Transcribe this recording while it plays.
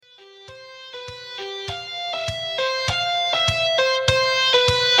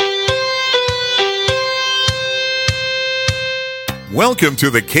Welcome to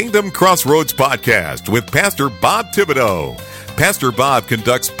the Kingdom Crossroads podcast with Pastor Bob Thibodeau. Pastor Bob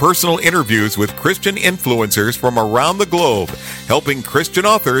conducts personal interviews with Christian influencers from around the globe, helping Christian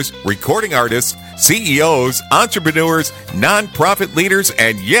authors, recording artists, CEOs, entrepreneurs, nonprofit leaders,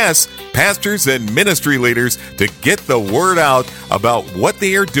 and yes, pastors and ministry leaders to get the word out about what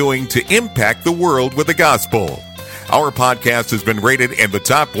they are doing to impact the world with the gospel. Our podcast has been rated in the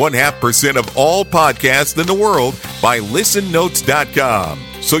top 0.5% of all podcasts in the world by listennotes.com,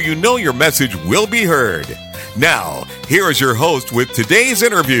 so you know your message will be heard. Now, here is your host with today's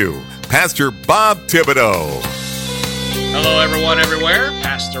interview, Pastor Bob Thibodeau. Hello, everyone, everywhere.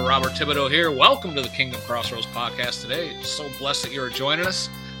 Pastor Robert Thibodeau here. Welcome to the Kingdom Crossroads podcast today. So blessed that you're joining us.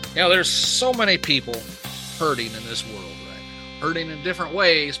 You know, there's so many people hurting in this world right now, hurting in different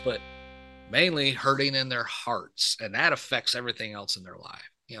ways, but mainly hurting in their hearts, and that affects everything else in their life.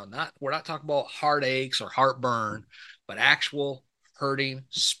 You know, we're not talking about heartaches or heartburn, but actual hurting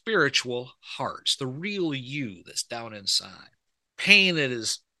spiritual hearts, the real you that's down inside, pain that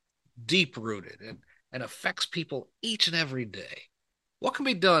is deep rooted and affects people each and every day. What can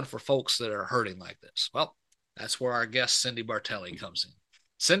be done for folks that are hurting like this? Well, that's where our guest Cyndy Bartelli comes in.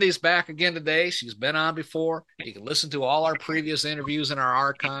 Cyndy's back again today. She's been on before. You can listen to all our previous interviews in our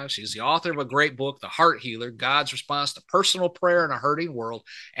archives. She's the author of a great book, The Heart Healer, God's Response to Personal Prayer in a Hurting World,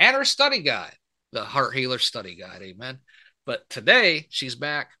 and her study guide, The Heart Healer Study Guide. Amen. But today, she's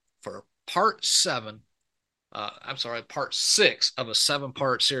back for part 6 of a 7-part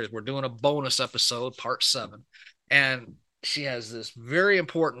series. We're doing a bonus episode, part 7. And she has this very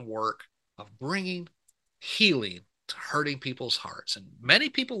important work of bringing healing to hurting people's hearts. And many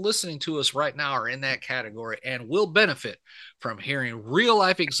people listening to us right now are in that category and will benefit from hearing real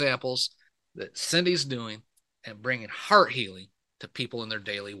life examples that Cyndy's doing and bringing heart healing to people in their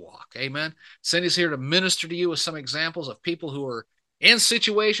daily walk. Amen. Cyndy's here to minister to you with some examples of people who are in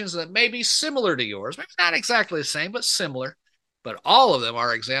situations that may be similar to yours, maybe not exactly the same, but similar. But all of them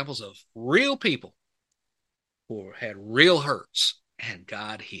are examples of real people who had real hurts and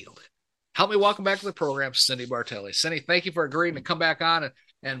God healed it. Help me welcome back to the program, Cyndy Bartelli. Cyndy, thank you for agreeing to come back on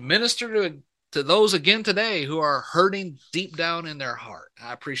and minister to those again today who are hurting deep down in their heart.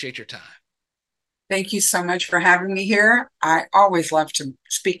 I appreciate your time. Thank you so much for having me here. I always love to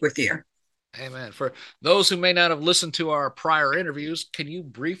speak with you. Amen. For those who may not have listened to our prior interviews, can you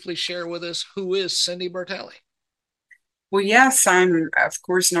briefly share with us who is Cyndy Bartelli? Well, yes, I'm, of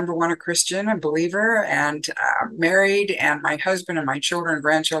course, number one, a Christian, a believer, and married, and my husband and my children and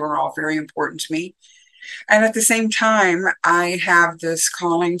grandchildren are all very important to me. And at the same time, I have this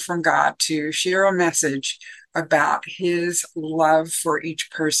calling from God to share a message about his love for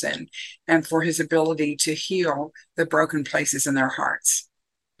each person and for his ability to heal the broken places in their hearts.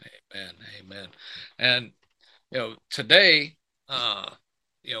 Amen. Amen. And, today,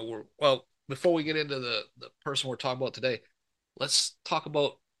 before we get into the person we're talking about today, let's talk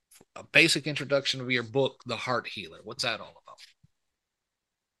about a basic introduction of your book, The Heart Healer. What's that all about?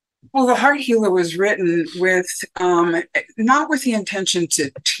 Well, The Heart Healer was written with not with the intention to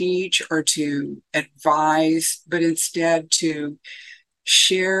teach or to advise, but instead to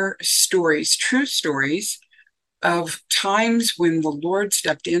share stories, true stories of times when the Lord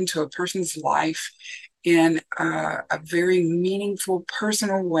stepped into a person's life in a very meaningful,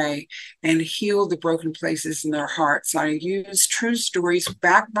 personal way and healed the broken places in their hearts. I use true stories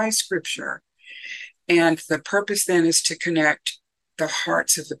backed by Scripture, and the purpose then is to connect the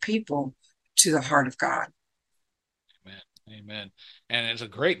hearts of the people to the heart of God. Amen. Amen. And it's a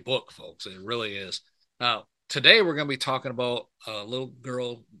great book, folks. It really is. Now, today we're going to be talking about a little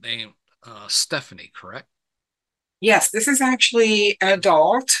girl named Stephanie, correct? Yes, this is actually an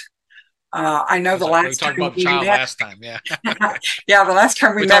adult. I know the last time we talked about the child last time, yeah. Yeah, the last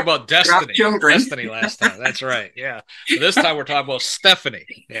time we met talked about Destiny. Destiny last time. That's right. Yeah. But this time we're talking about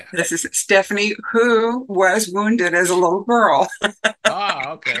Stephanie. Yeah. This is Stephanie, who was wounded as a little girl.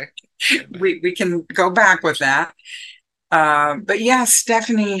 Okay. We can go back with that. But yes,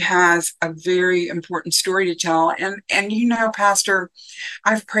 Stephanie has a very important story to tell. And Pastor,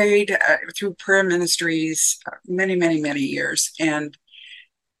 I've prayed through prayer ministries many, many, many years. And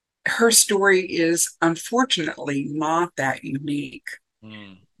her story is unfortunately not that unique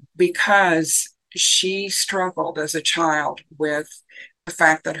because she struggled as a child with the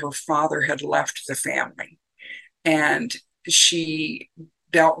fact that her father had left the family. And she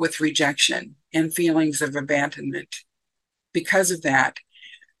dealt with rejection and feelings of abandonment. Because of that,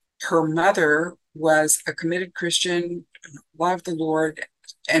 her mother was a committed Christian, loved the Lord,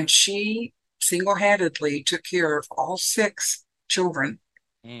 and she single-handedly took care of all 6 children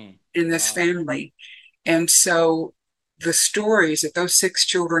in this family. And so the stories that those 6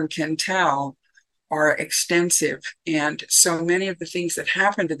 children can tell are extensive. And so many of the things that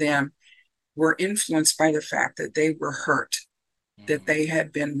happened to them were influenced by the fact that they were hurt, that Mm. they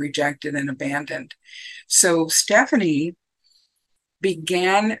had been rejected and abandoned. So Stephanie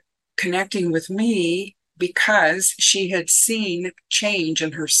began connecting with me because she had seen change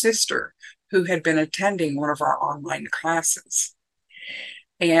in her sister who had been attending one of our online classes.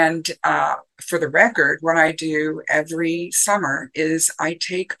 And for the record, what I do every summer is I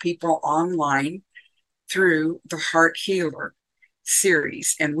take people online through the Heart Healer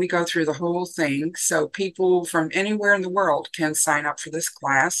series, and we go through the whole thing. So people from anywhere in the world can sign up for this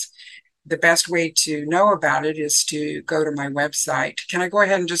class. The best way to know about it is to go to my website. Can I go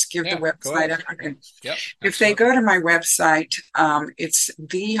ahead and just give the Yeah, go website ahead. up? Yep, If they absolutely. go to my website, it's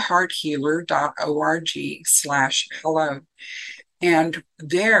thehearthealer.org/hello. And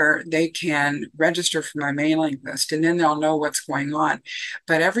there they can register for my mailing list, and then they'll know what's going on.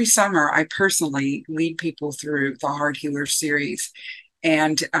 But every summer, I personally lead people through the Heart Healer series.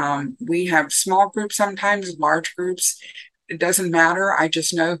 And we have small groups, sometimes large groups. It doesn't matter. I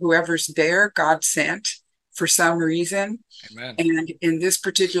just know whoever's there, God sent for some reason. Amen. And in this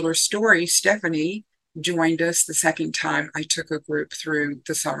particular story, Stephanie joined us the second time I took a group through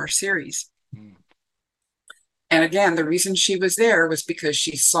the summer series. Mm. And again, the reason she was there was because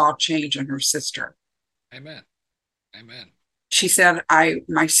she saw change in her sister. Amen. Amen. She said,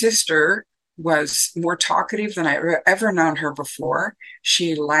 my sister was more talkative than I ever known her before.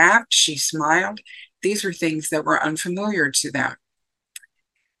 She laughed, she smiled. These were things that were unfamiliar to them.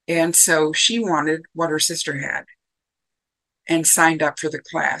 And so she wanted what her sister had and signed up for the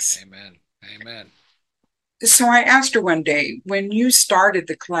class. Amen. Amen. So I asked her one day, when you started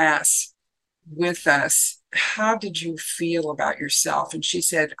the class with us, how did you feel about yourself? And she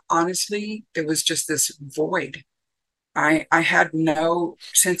said, honestly, it was just this void. I had no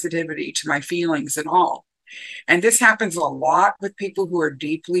sensitivity to my feelings at all. And this happens a lot with people who are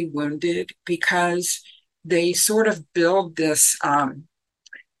deeply wounded because they sort of build this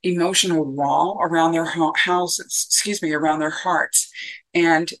emotional wall around their houses, excuse me, around their hearts.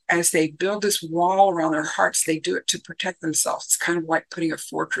 And as they build this wall around their hearts, they do it to protect themselves. It's kind of like putting a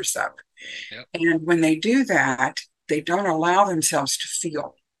fortress up. Yep. And when they do that, they don't allow themselves to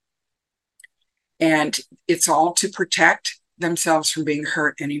feel. And it's all to protect themselves from being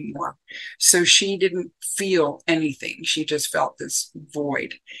hurt anymore. So she didn't feel anything. She just felt this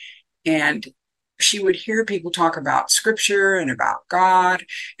void. And she would hear people talk about scripture and about God,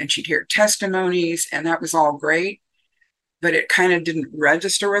 and she'd hear testimonies, and that was all great. But it kind of didn't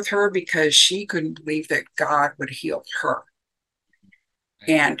register with her because she couldn't believe that God would heal her.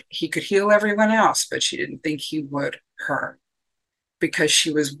 Amen. And he could heal everyone else, but she didn't think he would her because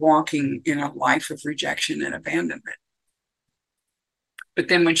she was walking in a life of rejection and abandonment. But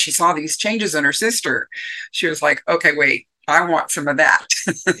then when she saw these changes in her sister, she was like, okay, wait, I want some of that.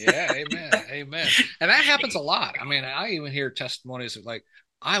 Yeah, amen. Amen. And that happens a lot. I mean, I even hear testimonies of like,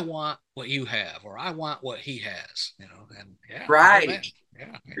 I want what you have, or I want what he has, and yeah, amen. Right.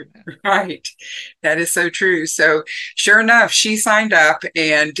 Yeah, amen. Right. That is so true. So sure enough, she signed up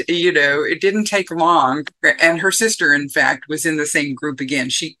and, it didn't take long. And her sister, in fact, was in the same group again.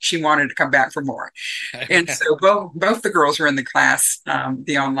 She wanted to come back for more. And Amen. so both the girls were in the class,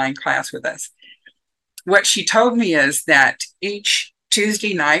 the online class with us. What she told me is that each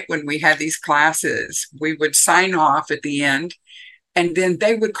Tuesday night when we had these classes, we would sign off at the end, and then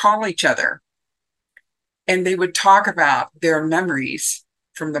they would call each other and they would talk about their memories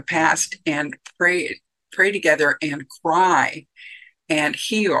from the past and pray together and cry and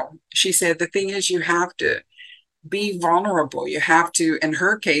heal. She said the thing is you have to be vulnerable. You have to, in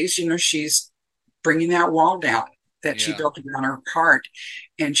her case, she's bringing that wall down that she Yeah. built around her heart,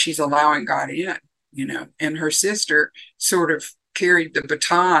 and she's allowing God in, and her sister sort of carried the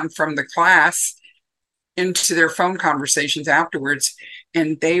baton from the class into their phone conversations afterwards,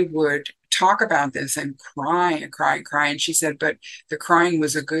 and they would talk about this and cry and cry and cry. And she said, but the crying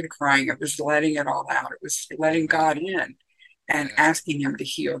was a good crying. It was letting it all out. It was letting Amen. God in and Yeah. asking him to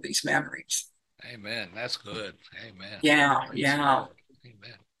heal these memories. Amen. That's good. Amen. Yeah, That's yeah. good.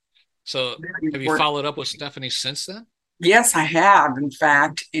 Amen. So Very have you important. followed up with Stephanie since then? Yes, I have, in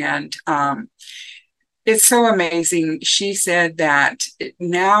fact. And it's so amazing. She said that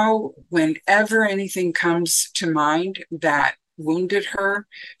now, whenever anything comes to mind that wounded her,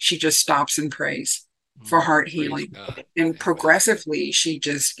 she just stops and prays for heart Praise healing. God. And Amen. progressively, she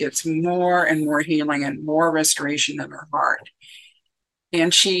just gets more and more healing and more restoration in her heart.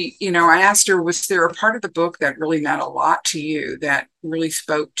 And she, I asked her, was there a part of the book that really meant a lot to you, that really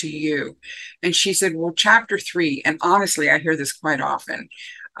spoke to you? And she said, well, chapter 3, and honestly, I hear this quite often.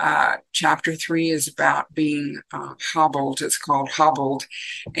 Chapter 3 is about being hobbled. It's called Hobbled.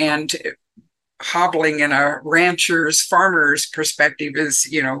 And hobbling in a farmer's perspective is,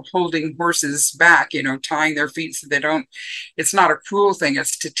 holding horses back, tying their feet so they don't, it's not a cruel thing.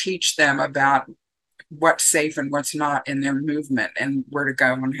 It's to teach them about what's safe and what's not in their movement and where to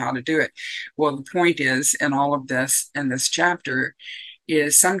go and how to do it. Well, the point is in all of this, in this chapter,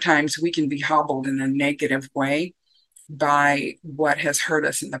 is sometimes we can be hobbled in a negative way by what has hurt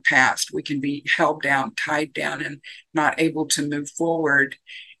us in the past. We can be held down, tied down, and not able to move forward.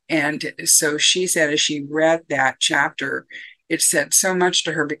 And so she said, as she read that chapter, it said so much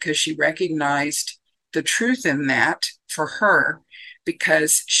to her because she recognized the truth in that for her,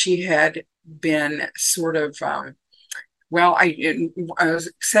 because she had been sort of well, in a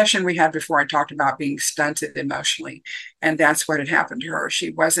session we had before, I talked about being stunted emotionally, and that's what had happened to her. She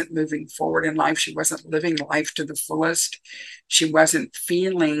wasn't moving forward in life. She wasn't living life to the fullest. She wasn't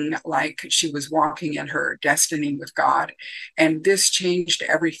feeling like she was walking in her destiny with God. And this changed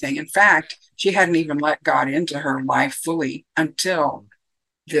everything. In fact, she hadn't even let God into her life fully until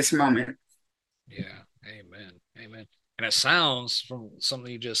this moment. Yeah. Amen. Amen. And it sounds from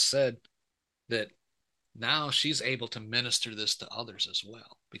something you just said that now she's able to minister this to others as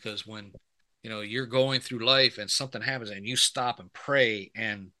well. Because when, you're going through life and something happens and you stop and pray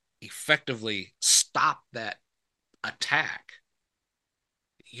and effectively stop that attack,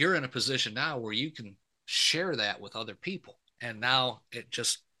 you're in a position now where you can share that with other people. And now it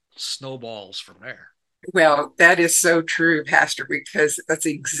just snowballs from there. Well, that is so true, Pastor, because that's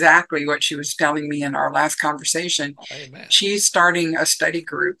exactly what she was telling me in our last conversation. Amen. She's starting a study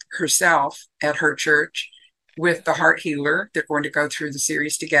group herself at her church with the heart healer. They're going to go through the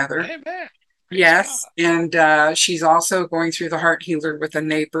series together. Amen. Yes. And she's also going through the heart healer with a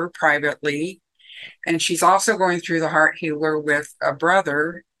neighbor privately. And she's also going through the heart healer with a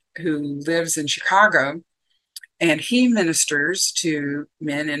brother who lives in Chicago, and he ministers to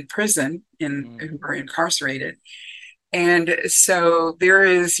men in prison who are incarcerated. And so there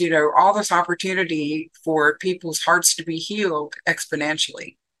is, all this opportunity for people's hearts to be healed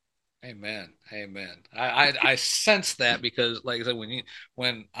exponentially. Amen. Amen. I sense that because, like I said,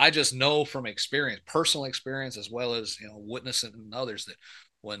 when I just know from experience, personal experience, as well as witnessing others, that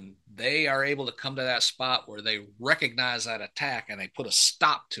when they are able to come to that spot where they recognize that attack and they put a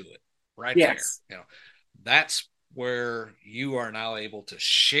stop to it right there, Yes. that's where you are now able to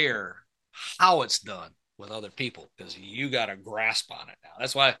share how it's done with other people, because you got a grasp on it now.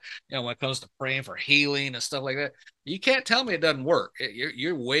 That's why, when it comes to praying for healing and stuff like that, you can't tell me it doesn't work.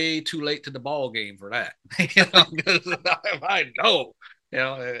 You're way too late to the ball game for that. Because I know,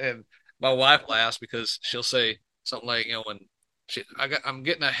 and my wife laughs because she'll say something like, when I'm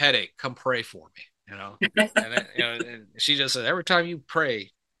getting a headache, come pray for me, and she just said, every time you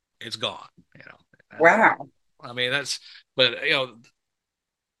pray, it's gone, Wow. I mean, but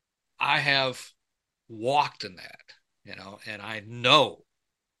I have walked in that, and I know,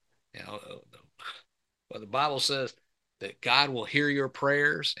 what the Bible says, that God will hear your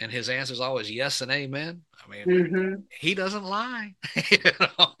prayers and his answer is always yes and amen. I mean, he doesn't lie.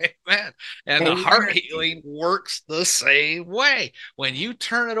 Amen. And the heart healing works the same way. When you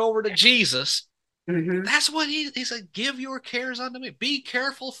turn it over to Jesus, that's what he said, give your cares unto me. Be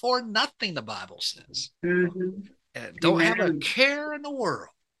careful for nothing, the Bible says. And don't have a care in the world.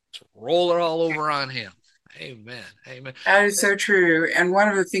 Just roll it all over on him. Amen. Amen. That is so true. And one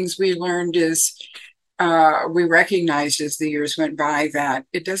of the things we learned is we recognized as the years went by that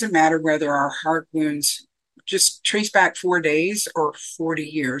it doesn't matter whether our heart wounds just trace back 4 days or 40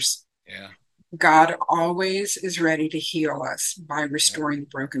 years. Yeah. God always is ready to heal us by restoring the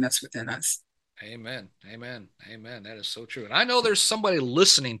brokenness within us. Amen. Amen. Amen. That is so true. And I know there's somebody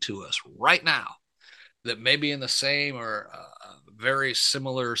listening to us right now that may be in the same or very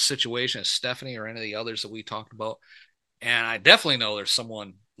similar situation as Stephanie or any of the others that we talked about. And I definitely know there's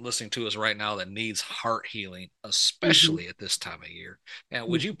someone listening to us right now that needs heart healing, especially at this time of year. And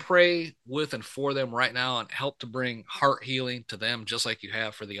would you pray with and for them right now and help to bring heart healing to them, just like you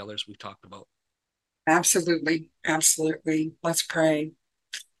have for the others we've talked about? Absolutely. Absolutely. Let's pray.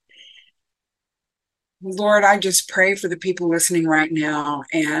 Lord, I just pray for the people listening right now.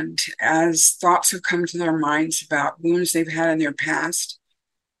 And as thoughts have come to their minds about wounds they've had in their past,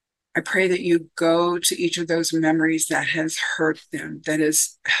 I pray that you go to each of those memories that has hurt them, that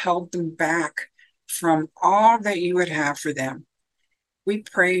has held them back from all that you would have for them. We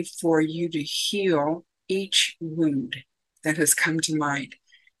pray for you to heal each wound, that has come to mind.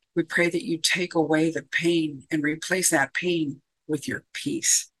 We pray that you take away the pain and replace that pain with your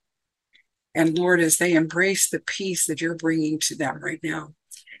peace. And Lord, as they embrace the peace that you're bringing to them right now,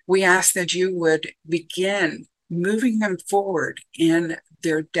 we ask that you would begin moving them forward in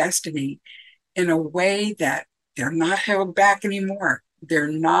their destiny in a way that they're not held back anymore.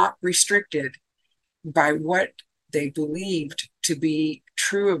 They're not restricted by what they believed to be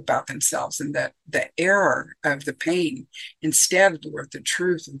true about themselves and that the error of the pain. Instead, Lord, the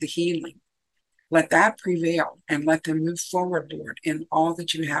truth of the healing. Let that prevail and let them move forward, Lord, in all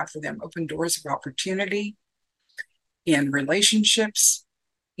that you have for them. Open doors of opportunity in relationships,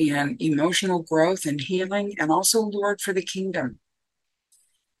 in emotional growth and healing, and also, Lord, for the kingdom.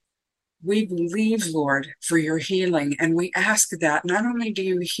 We believe, Lord, for your healing, and we ask that not only do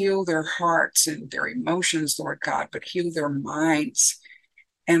you heal their hearts and their emotions, Lord God, but heal their minds.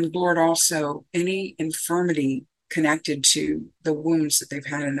 And Lord, also any infirmity connected to the wounds that they've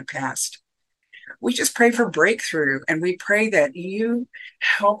had in the past. We just pray for breakthrough, and we pray that you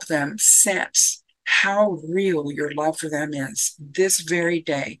help them sense how real your love for them is this very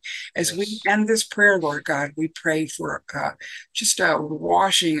day. As we end this prayer, Lord God, we pray for just a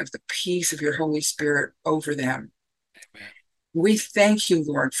washing of the peace of your Holy Spirit over them. Amen. We thank you,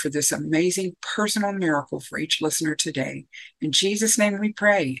 Lord, for this amazing personal miracle for each listener today. In Jesus' name we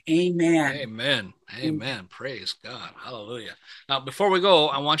pray. Amen. Amen. Amen. Praise God. Hallelujah. Now, before we go,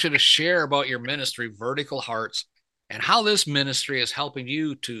 I want you to share about your ministry, Vertical Hearts, and how this ministry is helping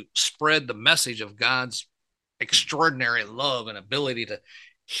you to spread the message of God's extraordinary love and ability to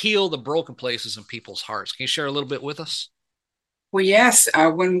heal the broken places in people's hearts. Can you share a little bit with us? Well, yes.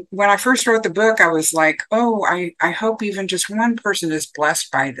 When I first wrote the book, I was like, oh, I hope even just one person is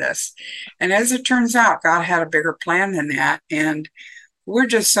blessed by this. And as it turns out, God had a bigger plan than that. And we're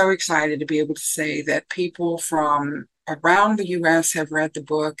just so excited to be able to say that people from around the U.S. have read the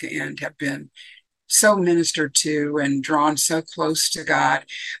book and have been so ministered to and drawn so close to God,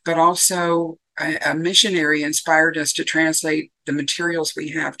 but also a missionary inspired us to translate the materials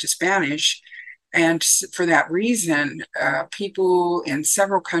we have to Spanish. And for that reason, people in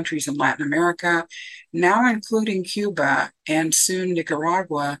several countries in Latin America, now including Cuba and soon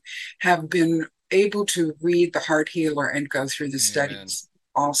Nicaragua, have been able to read the Heart Healer and go through the studies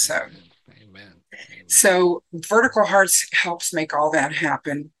also. Amen. So Vertical Hearts helps make all that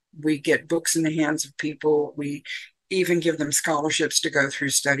happen. We get books in the hands of people. We even give them scholarships to go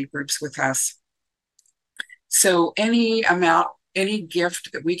through study groups with us. So any amount, any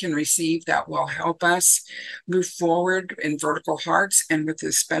gift that we can receive that will help us move forward in Vertical Hearts and with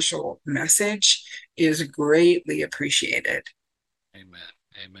this special message is greatly appreciated. Amen.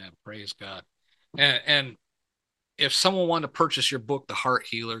 Amen. Praise God. And if someone wanted to purchase your book, The Heart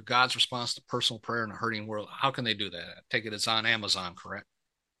Healer, God's Response to Personal Prayer in a Hurting World, how can they do that? I take it it's on Amazon, correct?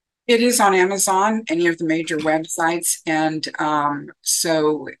 It is on Amazon, any of the major websites. And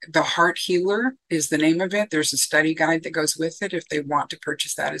so The Heart Healer is the name of it. There's a study guide that goes with it if they want to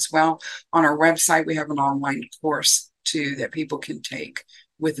purchase that as well. On our website, we have an online course too that people can take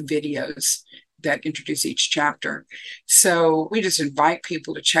with videos that introduce each chapter. So we just invite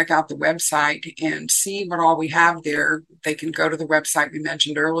people to check out the website and see what all we have there. They can go to the website we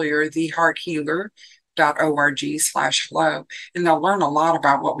mentioned earlier, thehearthealer.org/flow, and they'll learn a lot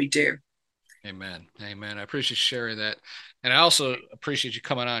about what we do. Amen. Amen. I appreciate sharing that. And I also appreciate you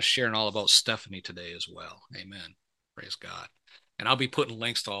coming on and sharing all about Stephanie today as well. Amen. Praise God. And I'll be putting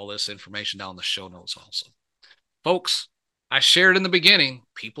links to all this information down in the show notes also. Folks, I shared in the beginning,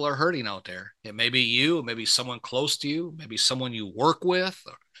 people are hurting out there. It may be you, it may be someone close to you, maybe someone you work with,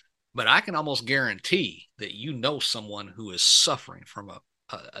 but I can almost guarantee that you know someone who is suffering from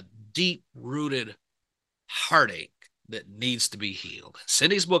a deep-rooted heartache that needs to be healed.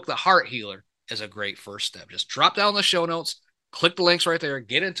 Cyndy's book, The Heart Healer, is a great first step. Just drop down the show notes, click the links right there,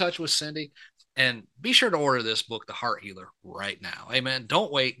 get in touch with Cyndy, and be sure to order this book, The Heart Healer, right now. Amen.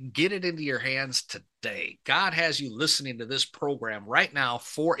 Don't wait. Get it into your hands today. God has you listening to this program right now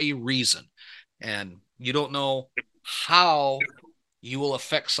for a reason. And you don't know how you will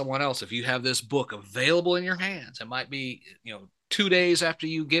affect someone else if you have this book available in your hands. It might be, 2 days after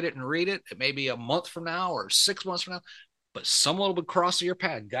you get it and read it. It may be a month from now or 6 months from now. But someone will cross your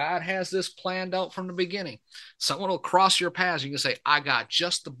path. God has this planned out from the beginning. Someone will cross your path. You can say, I got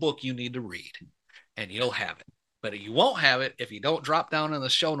just the book you need to read, and you'll have it. But you won't have it if you don't drop down in the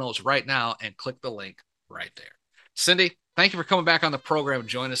show notes right now and click the link right there. Cyndy, thank you for coming back on the program and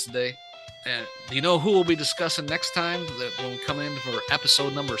joining us today. And do you know who we'll be discussing next time when we come in for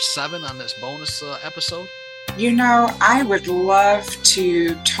episode number 7 on this bonus episode? I would love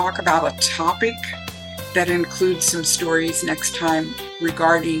to talk about a topic that includes some stories next time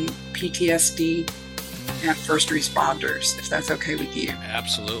regarding PTSD and first responders, if that's okay with you.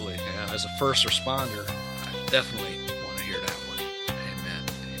 Absolutely. Yeah, as a first responder, I definitely want to hear that one.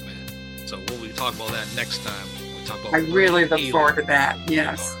 Amen. So we'll be talking about that next time. We'll talk about I really look forward to that.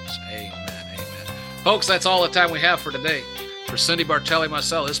 Yes. Amen. Folks, that's all the time we have for today. For Cyndy, Bartelli,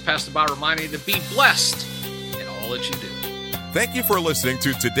 myself, this is Pastor Bob reminding you to be blessed in all that you do. Thank you for listening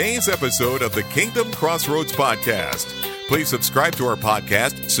to today's episode of the Kingdom Crossroads Podcast. Please subscribe to our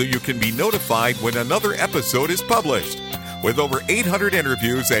podcast so you can be notified when another episode is published. With over 800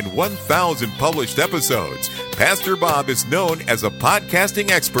 interviews and 1,000 published episodes, Pastor Bob is known as a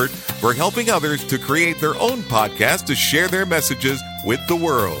podcasting expert for helping others to create their own podcast to share their messages with the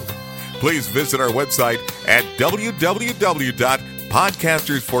world. Please visit our website at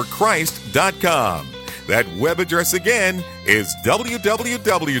www.podcastersforchrist.com. That web address again is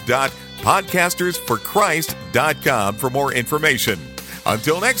www.podcastersforchrist.com for more information.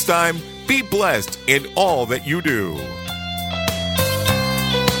 Until next time, be blessed in all that you do.